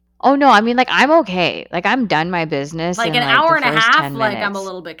 Like oh no, I mean like I'm okay. Like I'm done my business in an like the hour and a first half, 10 like I'm a minutes.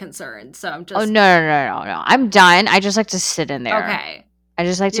 little bit concerned. So I'm Oh just no, no, no, no, no. I'm done. I just like to sit in there. okay. I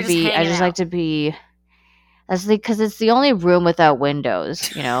You're just hanging just like out. to be that's because it's the only room without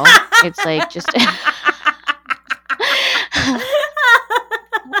windows. It's like just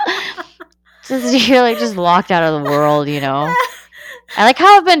just you're like just locked out of the world. I like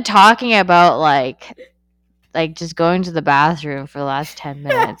how I've been talking about like just going to the bathroom for the last 10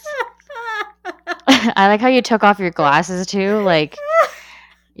 minutes. I like how you took off your glasses too. Like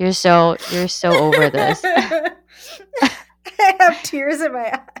you're so over this. I have tears in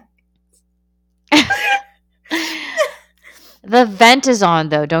my eyes. The vent is on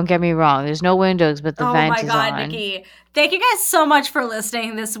though, don't get me wrong. There's no windows, but the Oh vent my is god, on. Nikki. Thank you guys so much for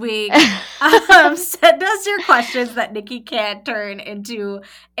listening this week. Send us your questions that Nikki can't turn into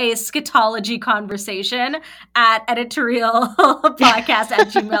a scatology conversation at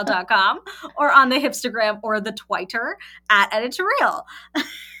editorialpodcast@gmail.com or on the Hipstagram or the Twitter at editorial.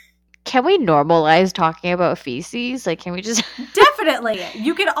 Can we normalize talking about feces? Like, can we just Definitely.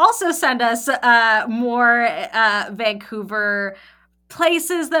 You can also send us more Vancouver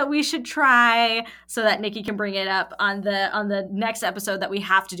places that we should try so that Nikki can bring it up on the next episode that we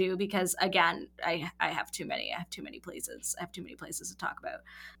have to do because again, I have too many. I have too many places. I have too many places to talk about.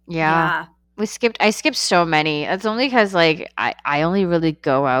 Yeah. Yeah. I skipped so many. That's only because like I only really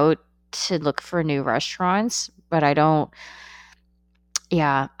go out to look for new restaurants, but I don't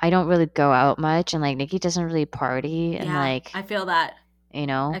really go out much and like Nikki doesn't really party and Yeah. like, I feel that. you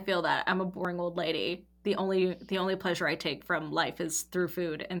know. I feel that. I'm a boring old lady. The only pleasure I take from life is through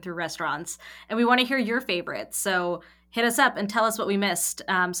food and through restaurants. And we want to hear your favorites. So hit us up and tell us what we missed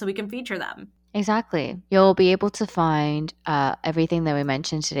so we can feature them. Exactly. You'll be able to find everything that we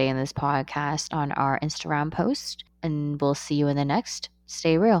mentioned today in this podcast on our Instagram post, and we'll see you in the next.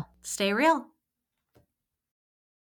 Stay real. Stay real.